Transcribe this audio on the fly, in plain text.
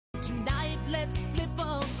let's flip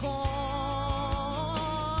a coin.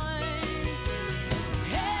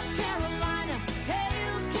 Head Carolina,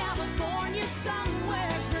 tails California,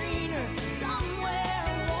 somewhere greener,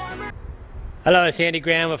 somewhere warmer. Hello, it's Andy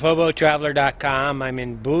Graham of hoboontheroad.com. I'm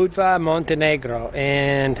in Budva, Montenegro,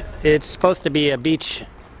 and it's supposed to be a beach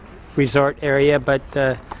resort area, but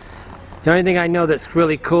the only thing I know that's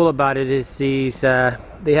really cool about it is these,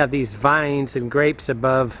 they have these vines and grapes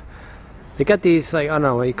above. They got these, like, I don't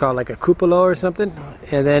know what you call it, like a cupola or something,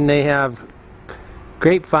 and then they have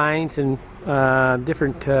grapevines and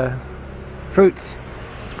different fruits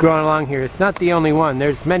growing along here. It's not the only one.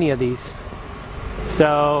 There's many of these.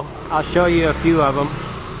 So I'll show you a few of them.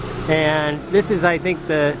 And this is, I think,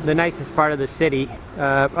 the nicest part of the city.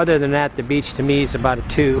 Other than that, the beach to me is about a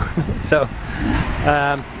 2. So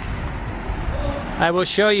I will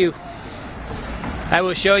show you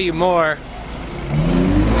more.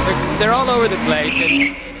 They're all over the place,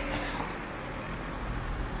 and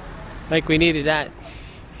like we needed that.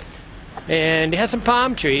 And it has some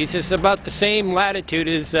palm trees. It's about the same latitude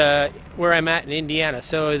as where I'm at in Indiana,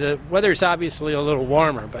 so the weather's obviously a little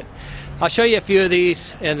warmer, but I'll show you a few of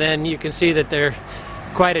these and then you can see that they're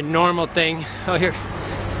quite a normal thing. Oh, here,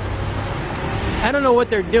 I don't know what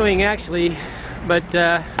they're doing actually, but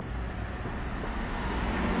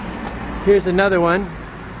here's another one.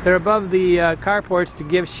 They're above the carports to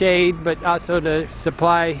give shade, but also to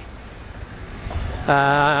supply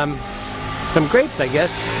some grapes, I guess,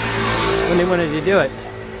 when they wanted to do it,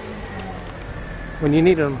 when you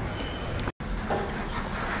need them.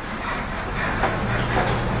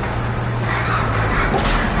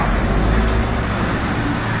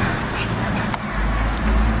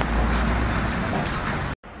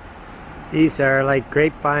 These are like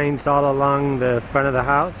grapevines all along the front of the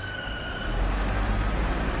house.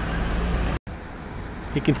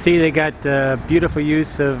 You can see they got beautiful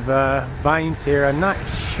use of vines here. I'm not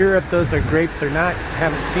sure if those are grapes or not. I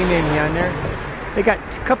haven't seen any on there. They got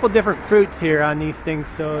a couple different fruits here on these things,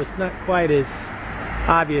 so it's not quite as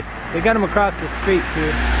obvious. They got them across the street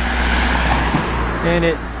too. And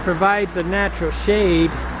it provides a natural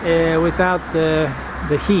shade without the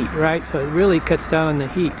heat, right? So it really cuts down on the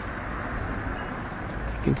heat.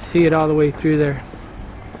 You can see it all the way through there.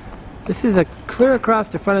 This is clear across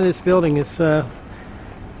the front of this building. It's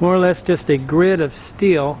more or less just a grid of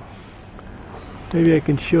steel. Maybe I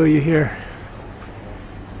can show you here.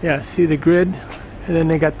 Yeah, see the grid? And then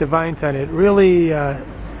they got the vines on it. Really a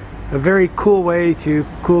very cool way to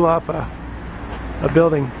cool off a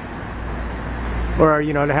building. Or,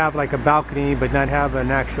 you know, to have like a balcony but not have an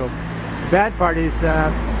actual... The bad part is,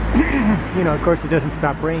 you know, of course it doesn't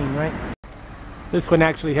stop raining, right? This one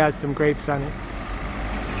actually has some grapes on it.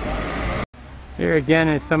 Here again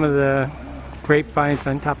is some of the grapevines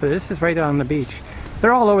on top of it. This is right on the beach.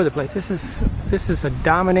 They're all over the place. This is a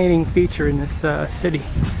dominating feature in this city.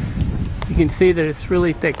 You can see that it's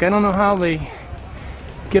really thick. I don't know how they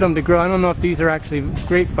get them to grow. I don't know if these are actually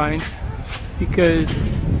grapevines, because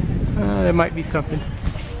there might be something.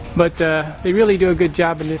 But they really do a good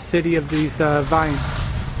job in this city of these vines.